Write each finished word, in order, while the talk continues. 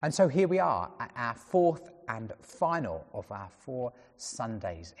And so here we are at our fourth and final of our 4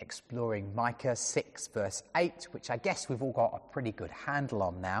 Sundays, exploring Micah 6 verse 8, which I guess we've all got a pretty good handle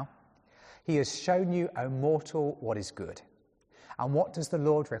on now. He has shown you, O mortal, what is good. And what does the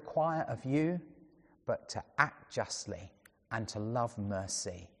Lord require of you but to act justly and to love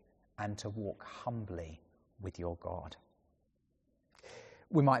mercy and to walk humbly with your God?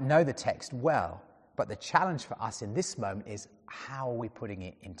 We might know the text well, but the challenge for us in this moment is, how are we putting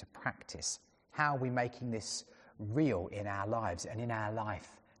it into practice? How are we making this real in our lives and in our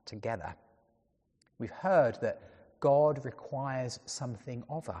life together? We've heard that God requires something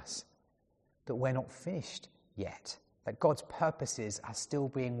of us, that we're not finished yet, that God's purposes are still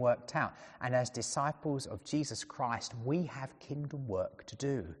being worked out. And as disciples of Jesus Christ, we have kingdom work to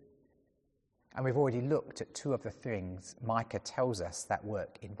do. And we've already looked at 2 of the things Micah tells us that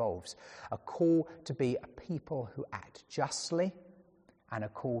work involves: a call to be a people who act justly and a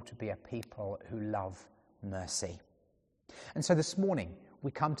call to be a people who love mercy. And so this morning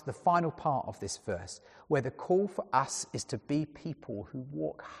we come to the final part of this verse, where the call for us is to be people who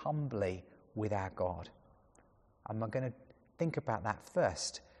walk humbly with our God. And I'm going to think about that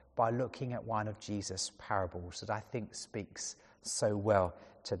first by looking at one of Jesus' parables that I think speaks so well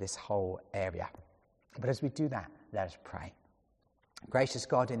to this whole area. But as we do that, let us pray. Gracious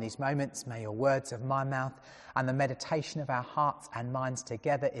God, in these moments, may your words of my mouth and the meditation of our hearts and minds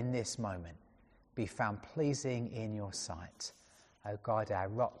together in this moment be found pleasing in your sight. O God, our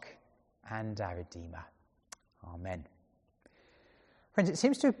rock and our Redeemer. Amen. Friends, it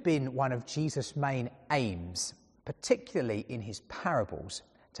seems to have been one of Jesus' main aims, particularly in his parables,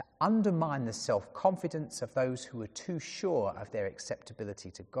 to undermine the self-confidence of those who were too sure of their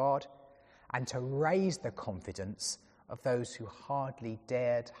acceptability to God, and to raise the confidence of those who hardly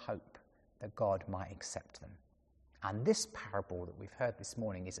dared hope that God might accept them. And this parable that we've heard this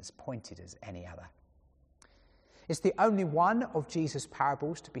morning is as pointed as any other. It's the only one of Jesus'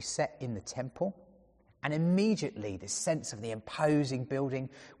 parables to be set in the temple, and immediately this sense of the imposing building,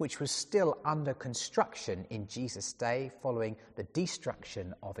 which was still under construction in Jesus' day following the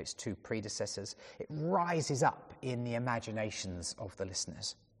destruction of its 2 predecessors, it rises up in the imaginations of the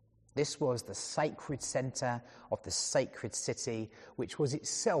listeners. This was the sacred centre of the sacred city, which was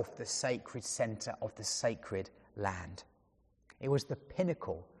itself the sacred centre of the sacred land. It was the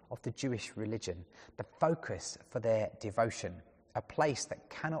pinnacle of the Jewish religion, the focus for their devotion, a place that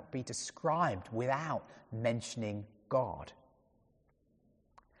cannot be described without mentioning God.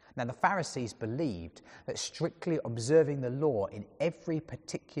 Now, the Pharisees believed that strictly observing the law in every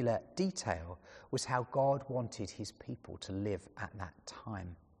particular detail was how God wanted his people to live at that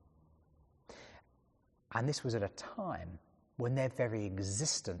time. And this was at a time when their very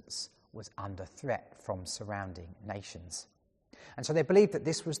existence was under threat from surrounding nations. And so they believed that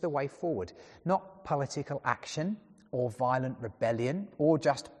this was the way forward, not political action or violent rebellion, or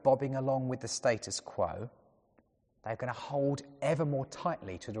just bobbing along with the status quo. They're going to hold ever more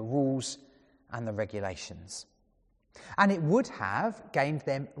tightly to the rules and the regulations. And it would have gained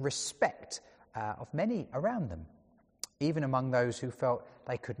them respect of many around them, even among those who felt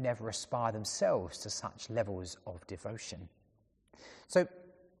they could never aspire themselves to such levels of devotion. So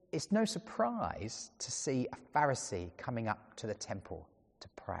it's no surprise to see a Pharisee coming up to the temple to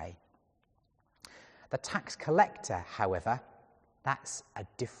pray. The tax collector, however, that's a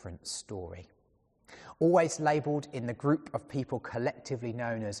different story. Always labelled in the group of people collectively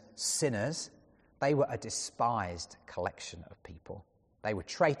known as sinners, they were a despised collection of people. They were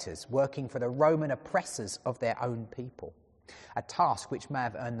traitors working for the Roman oppressors of their own people, a task which may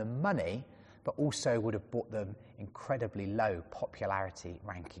have earned them money, but also would have brought them incredibly low popularity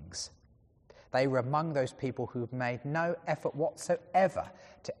rankings. They were among those people who have made no effort whatsoever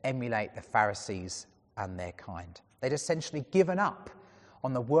to emulate the Pharisees and their kind. They'd essentially given up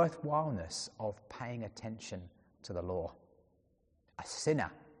on the worthwhileness of paying attention to the law. A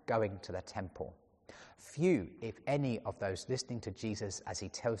sinner going to the temple. Few, if any, of those listening to Jesus as he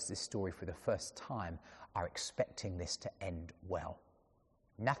tells this story for the first time are expecting this to end well.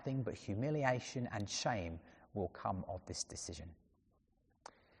 Nothing but humiliation and shame will come of this decision.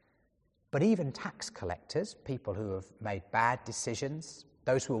 But even tax collectors, people who have made bad decisions,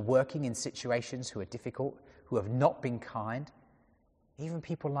 those who are working in situations who are difficult, who have not been kind, even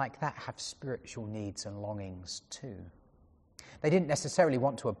people like that have spiritual needs and longings too. They didn't necessarily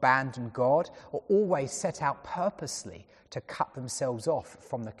want to abandon God or always set out purposely to cut themselves off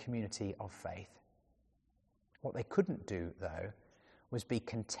from the community of faith. What they couldn't do, though, was be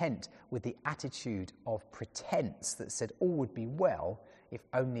content with the attitude of pretense that said all would be well if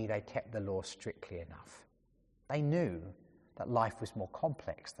only they kept the law strictly enough. They knew that life was more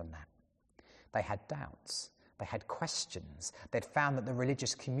complex than that. They had doubts. They had questions. They'd found that the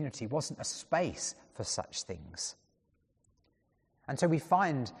religious community wasn't a space for such things. And so we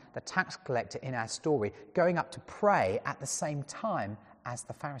find the tax collector in our story going up to pray at the same time as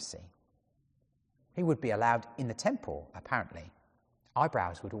the Pharisee. He would be allowed in the temple, apparently.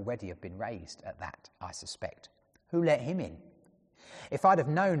 Eyebrows would already have been raised at that, I suspect. Who let him in? If I'd have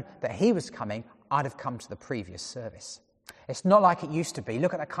known that he was coming, I'd have come to the previous service. It's not like it used to be.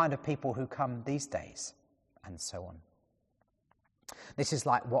 Look at the kind of people who come these days, and so on. This is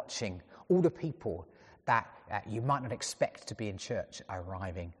like watching all the people that you might not expect to be in church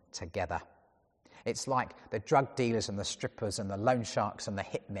arriving together. It's like the drug dealers and the strippers and the loan sharks and the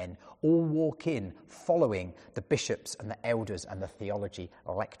hitmen all walk in following the bishops and the elders and the theology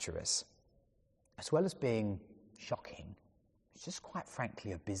lecturers. As well as being shocking, it's just quite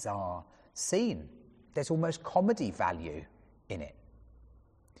frankly a bizarre scene. There's almost comedy value in it.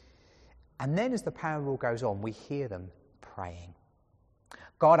 And then as the parable goes on, we hear them praying.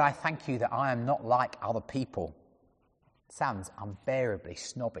 God, I thank you that I am not like other people. Sounds unbearably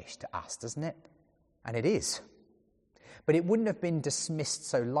snobbish to us, doesn't it? And it is. But it wouldn't have been dismissed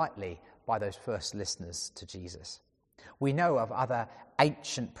so lightly by those first listeners to Jesus. We know of other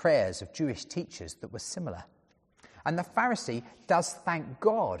ancient prayers of Jewish teachers that were similar. And the Pharisee does thank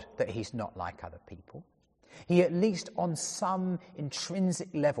God that he's not like other people. He, at least on some intrinsic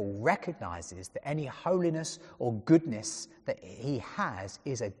level, recognizes that any holiness or goodness that he has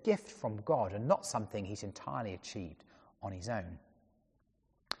is a gift from God and not something he's entirely achieved on his own.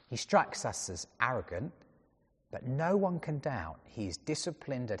 He strikes us as arrogant, but no one can doubt his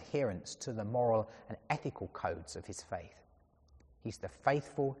disciplined adherence to the moral and ethical codes of his faith. He's the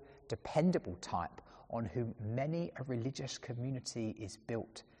faithful, dependable type on whom many a religious community is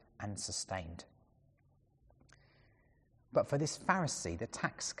built and sustained. But for this Pharisee, the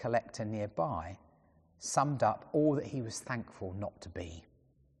tax collector nearby summed up all that he was thankful not to be.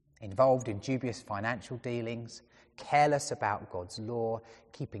 Involved in dubious financial dealings, careless about God's law,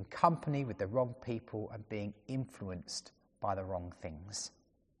 keeping company with the wrong people and being influenced by the wrong things.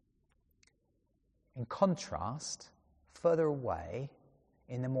 In contrast, further away,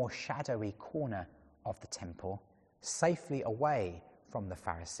 in the more shadowy corner of the temple, safely away from the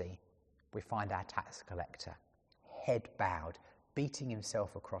Pharisee, we find our tax collector, head bowed, beating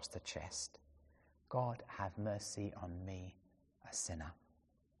himself across the chest. God, have mercy on me, a sinner.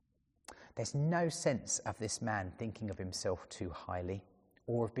 There's no sense of this man thinking of himself too highly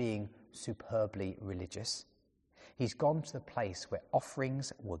or of being superbly religious. He's gone to the place where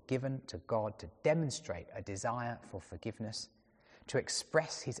offerings were given to God to demonstrate a desire for forgiveness, to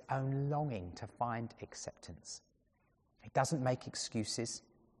express his own longing to find acceptance. He doesn't make excuses.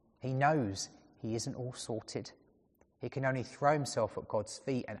 He knows he isn't all sorted. He can only throw himself at God's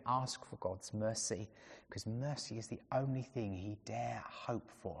feet and ask for God's mercy, because mercy is the only thing he dare hope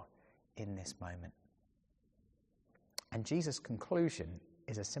for in this moment. And Jesus' conclusion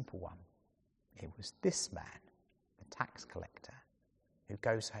is a simple one. It was this man, the tax collector, who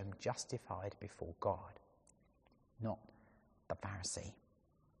goes home justified before God, not the Pharisee.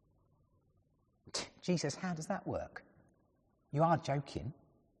 Jesus, how does that work? You are joking.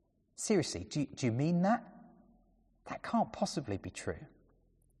 Seriously, do you mean that? That can't possibly be true.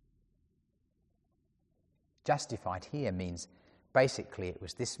 Justified here means basically it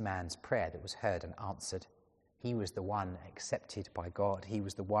was this man's prayer that was heard and answered. He was the one accepted by God. He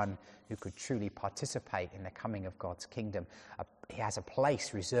was the one who could truly participate in the coming of God's kingdom. He has a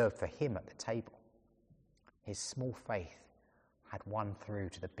place reserved for him at the table. His small faith had won through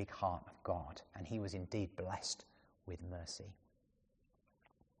to the big heart of God, and he was indeed blessed with mercy.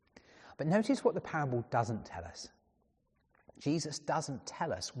 But notice what the parable doesn't tell us. Jesus doesn't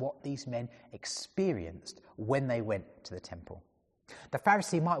tell us what these men experienced when they went to the temple. The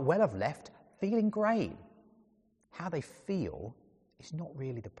Pharisee might well have left feeling great. How they feel is not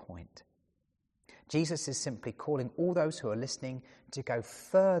really the point. Jesus is simply calling all those who are listening to go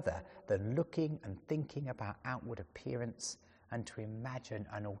further than looking and thinking about outward appearance and to imagine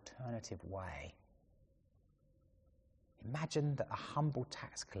an alternative way. Imagine that a humble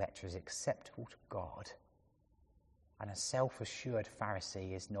tax collector is acceptable to God, and a self-assured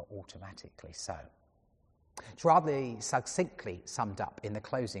Pharisee is not automatically so. It's rather succinctly summed up in the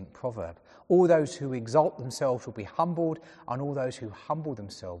closing proverb. All those who exalt themselves will be humbled, and all those who humble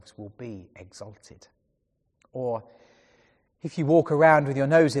themselves will be exalted. Or, if you walk around with your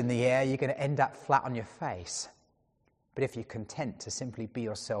nose in the air, you're going to end up flat on your face. But if you're content to simply be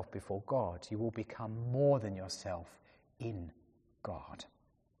yourself before God, you will become more than yourself in God.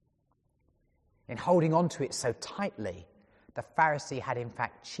 In holding on to it so tightly, The Pharisee had in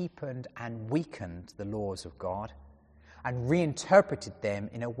fact cheapened and weakened the laws of God and reinterpreted them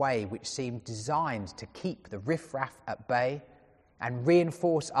in a way which seemed designed to keep the riffraff at bay and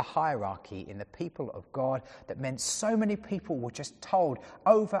reinforce a hierarchy in the people of God that meant so many people were just told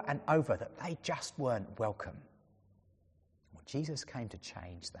over and over that they just weren't welcome. Well, Jesus came to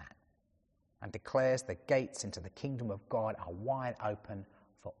change that and declares the gates into the kingdom of God are wide open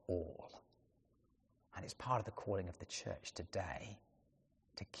for all. And it's part of the calling of the church today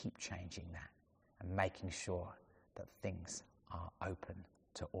to keep changing that and making sure that things are open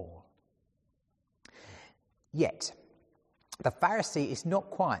to all. Yet, the Pharisee is not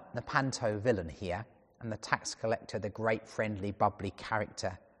quite the panto villain here, and the tax collector the great, friendly, bubbly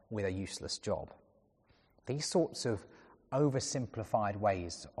character with a useless job. These sorts of oversimplified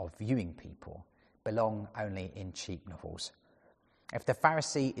ways of viewing people belong only in cheap novels. If the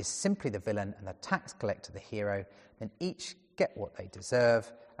Pharisee is simply the villain and the tax collector the hero, then each get what they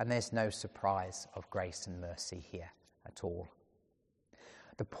deserve, and there's no surprise of grace and mercy here at all.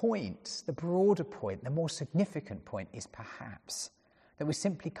 The point, the broader point, the more significant point is perhaps that we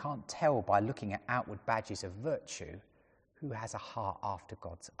simply can't tell by looking at outward badges of virtue who has a heart after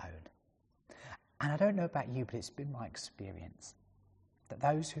God's own. And I don't know about you, but it's been my experience that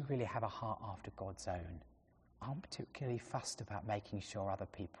those who really have a heart after God's own aren't particularly fussed about making sure other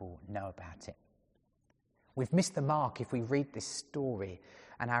people know about it. We've missed the mark if we read this story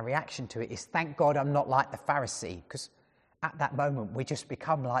and our reaction to it is, thank God I'm not like the Pharisee, because at that moment we just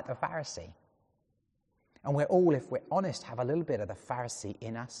become like the Pharisee. And we're all, if we're honest, have a little bit of the Pharisee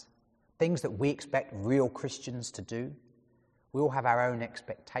in us, things that we expect real Christians to do. We all have our own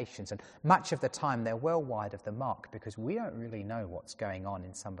expectations, and much of the time they're well wide of the mark because we don't really know what's going on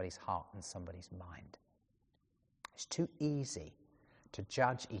in somebody's heart and somebody's mind. It's too easy to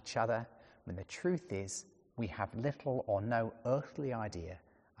judge each other when the truth is we have little or no earthly idea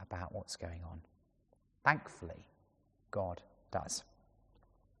about what's going on. Thankfully, God does.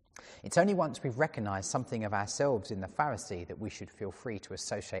 It's only once we've recognised something of ourselves in the Pharisee that we should feel free to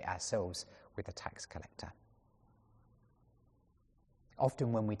associate ourselves with the tax collector.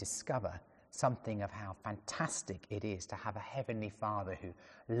 Often when we discover something of how fantastic it is to have a heavenly Father who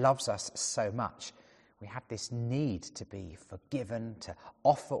loves us so much, we have this need to be forgiven, to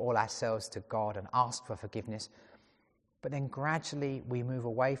offer all ourselves to God and ask for forgiveness. But then gradually we move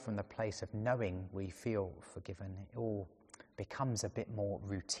away from the place of knowing we feel forgiven. It all becomes a bit more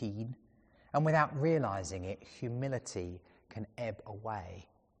routine. And without realising it, humility can ebb away.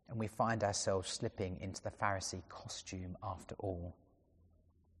 And we find ourselves slipping into the Pharisee costume after all.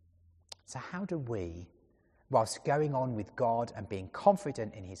 So how do we, whilst going on with God and being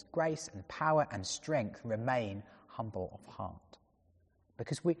confident in his grace and power and strength, remain humble of heart?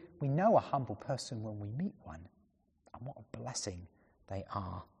 Because we know a humble person when we meet one, and what a blessing they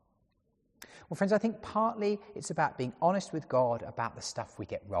are. Well, friends, I think partly it's about being honest with God about the stuff we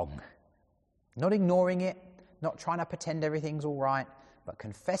get wrong. Not ignoring it, not trying to pretend everything's all right, but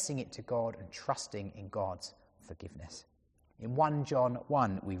confessing it to God and trusting in God's forgiveness. In 1 John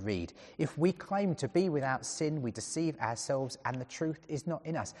 1 we read, if we claim to be without sin, we deceive ourselves and the truth is not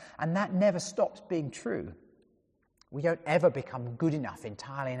in us. And that never stops being true. We don't ever become good enough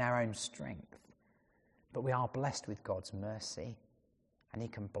entirely in our own strength. But we are blessed with God's mercy, and he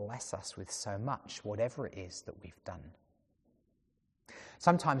can bless us with so much, whatever it is that we've done.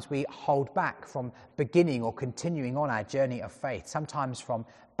 Sometimes we hold back from beginning or continuing on our journey of faith, sometimes from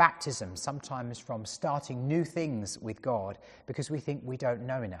baptism, sometimes from starting new things with God, because we think we don't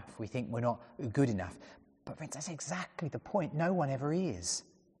know enough, we think we're not good enough. But friends, that's exactly the point. No one ever is,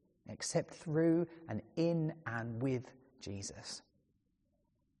 except through and in and with Jesus.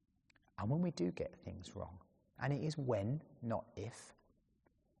 And when we do get things wrong, and it is when, not if,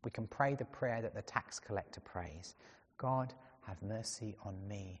 we can pray the prayer that the tax collector prays, God, have mercy on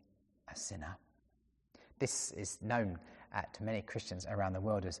me, a sinner. This is known to many Christians around the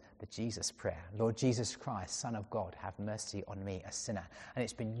world as the Jesus prayer. Lord Jesus Christ, Son of God, have mercy on me, a sinner. And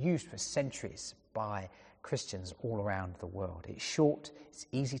it's been used for centuries by Christians all around the world. It's short, it's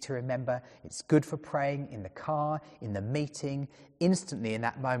easy to remember, it's good for praying in the car, in the meeting, instantly in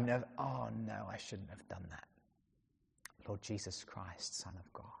that moment of, oh no, I shouldn't have done that. Lord Jesus Christ, Son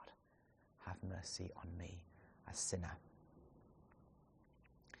of God, have mercy on me, a sinner.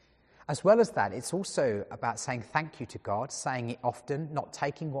 As well as that, it's also about saying thank you to God, saying it often, not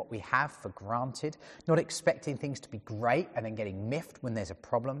taking what we have for granted, not expecting things to be great and then getting miffed when there's a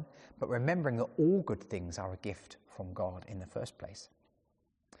problem, but remembering that all good things are a gift from God in the first place.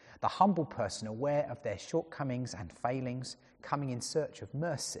 The humble person, aware of their shortcomings and failings, coming in search of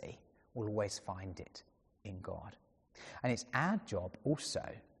mercy, will always find it in God. And it's our job also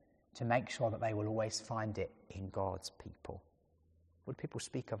to make sure that they will always find it in God's people. Would people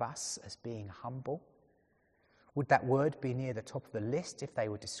speak of us as being humble? Would that word be near the top of the list if they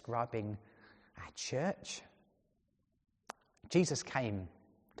were describing our church? Jesus came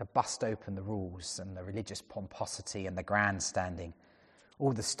to bust open the rules and the religious pomposity and the grandstanding,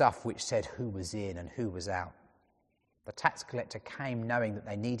 all the stuff which said who was in and who was out. The tax collector came knowing that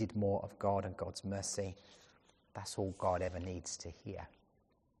they needed more of God and God's mercy. That's all God ever needs to hear.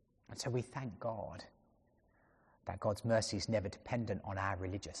 And so we thank God that God's mercy is never dependent on our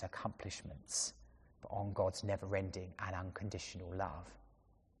religious accomplishments, but on God's never-ending and unconditional love.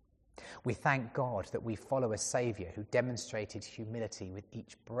 We thank God that we follow a Saviour who demonstrated humility with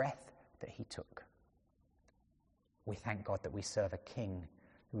each breath that he took. We thank God that we serve a King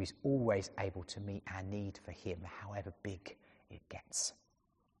who is always able to meet our need for him, however big it gets.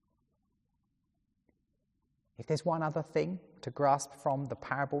 If there's one other thing to grasp from the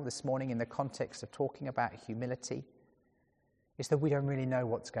parable this morning in the context of talking about humility, it's that we don't really know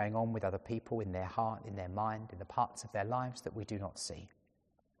what's going on with other people in their heart, in their mind, in the parts of their lives that we do not see.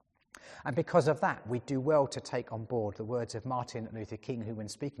 And because of that, we do well to take on board the words of Martin Luther King, who, when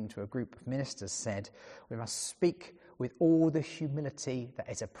speaking to a group of ministers, said, "We must speak with all the humility that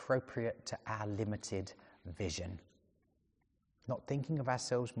is appropriate to our limited vision." Not thinking of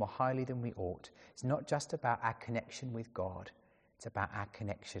ourselves more highly than we ought. It's not just about our connection with God, it's about our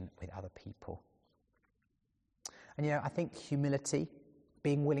connection with other people. And I think humility,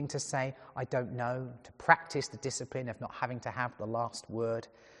 being willing to say, I don't know, to practice the discipline of not having to have the last word,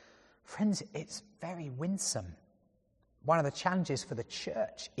 friends, it's very winsome. One of the challenges for the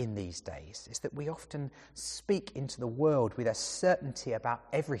church in these days is that we often speak into the world with a certainty about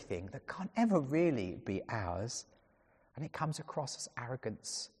everything that can't ever really be ours, and it comes across as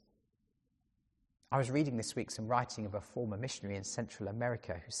arrogance. I was reading this week some writing of a former missionary in Central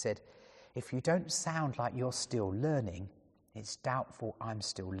America who said, "If you don't sound like you're still learning, it's doubtful I'm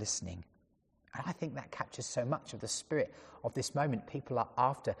still listening." And I think that captures so much of the spirit of this moment. People are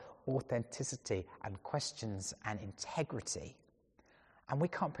after authenticity and questions and integrity. And we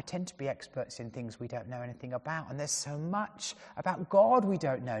can't pretend to be experts in things we don't know anything about. And there's so much about God we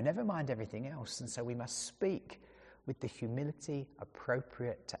don't know, never mind everything else. And so we must speak with the humility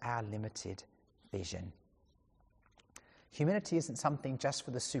appropriate to our limited vision. Humility isn't something just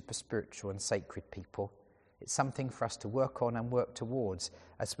for the super spiritual and sacred people. It's something for us to work on and work towards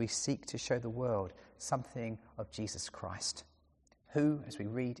as we seek to show the world something of Jesus Christ, who, as we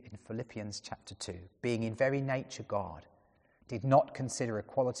read in Philippians chapter 2, being in very nature God, did not consider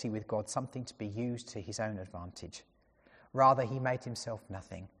equality with God something to be used to his own advantage. Rather, he made himself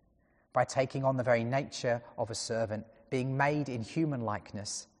nothing by taking on the very nature of a servant, being made in human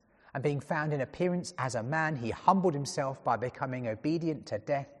likeness, and being found in appearance as a man, he humbled himself by becoming obedient to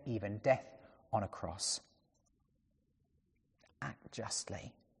death, even death on a cross. Act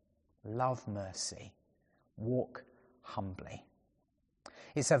justly, love mercy, walk humbly.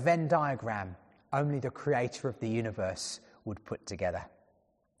 It's a Venn diagram only the creator of the universe would put together.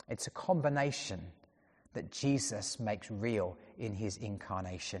 It's a combination that Jesus makes real in his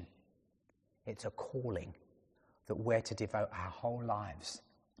incarnation. It's a calling that we're to devote our whole lives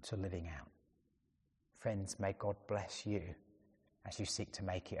to living out. Friends, may God bless you as you seek to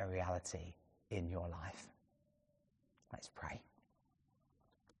make it a reality in your life. Let's pray.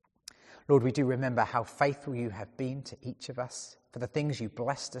 Lord, we do remember how faithful you have been to each of us, for the things you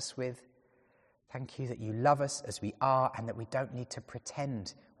blessed us with. Thank you that you love us as we are and that we don't need to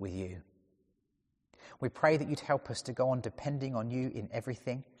pretend with you. We pray that you'd help us to go on depending on you in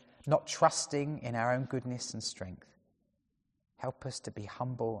everything, not trusting in our own goodness and strength. Help us to be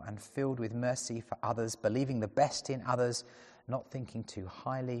humble and filled with mercy for others, believing the best in others, not thinking too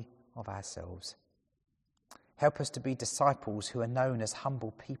highly of ourselves. Help us to be disciples who are known as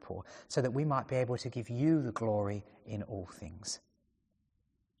humble people, so that we might be able to give you the glory in all things.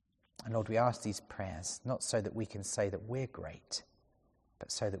 And Lord, we ask these prayers, not so that we can say that we're great,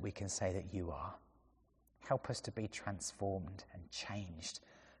 but so that we can say that you are. Help us to be transformed and changed,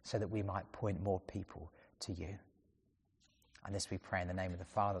 so that we might point more people to you. And this we pray in the name of the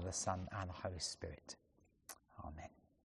Father, the Son, and the Holy Spirit. Amen.